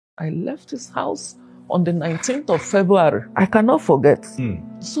I left his house on the 19th of February. I cannot forget.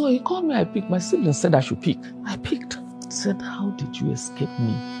 So he called me, I picked. My siblings said I should pick. I picked. He said, how did you escape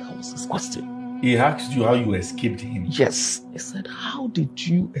me? That was his question. He asked you how you escaped him? Yes. He said, how did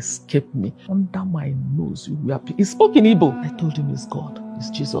you escape me? Under my nose, you were... He spoke in Igbo. I told him it's God,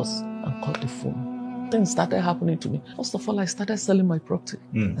 it's Jesus, and cut the phone. Things started happening to me. First of all, I started selling my property.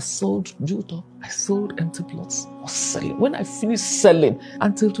 I sold Juto. I sold empty plots. I was selling. When I finished selling,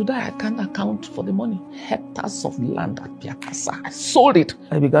 until today, I can't account for the money. Hectares of land at Piakasa. I sold it.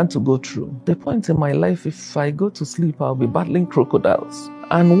 I began to go through. The point in my life, if I go to sleep, I'll be battling crocodiles.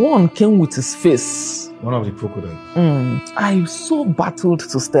 And one came with his face. One of the crocodiles? I so battled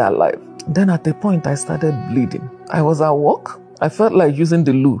to stay alive. Then at a point, I started bleeding. I was at work. I felt like using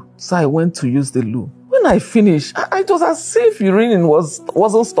the loo. So I went to use the loo. When I finished, it was as if urine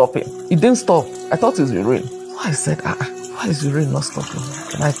wasn't stopping. It didn't stop. I thought it was urine. So I said, why is urine not stopping?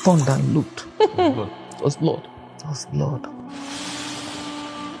 And I turned and looked. It was blood. It was blood.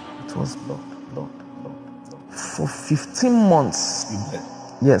 It was blood. For 15 months.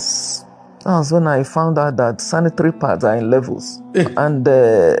 Yes. That was when I found out that sanitary pads are in levels. And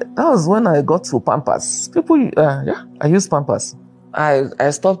that was when I got to Pampers. I use Pampers. I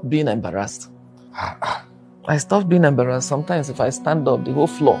stopped being embarrassed. I stopped being embarrassed. Sometimes if I stand up, the whole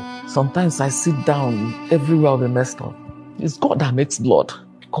floor. Sometimes I sit down, everywhere will be messed up. It's God that makes blood.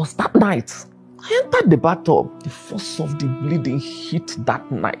 Because that night, I entered the bathtub. The force of the bleeding hit that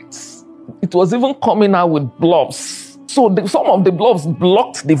night. It was even coming out with blobs. So some of the blobs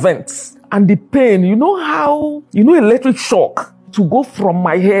blocked the vents. And the pain, electric shock to go from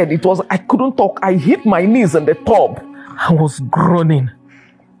my head. I couldn't talk. I hit my knees in the tub. I was groaning.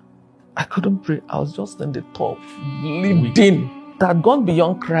 I couldn't pray. I was just in the tub, bleeding. That had gone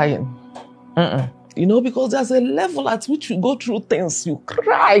beyond crying. Because there's a level at which you go through things. You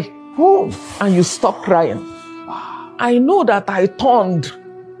cry. And you stop crying. I know that I turned.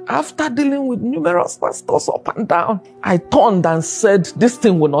 After dealing with numerous pastors up and down, I turned and said, this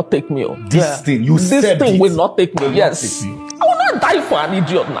thing will not take me. This thing will not take me. Yes. I will not die for an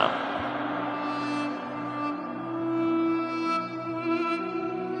idiot now.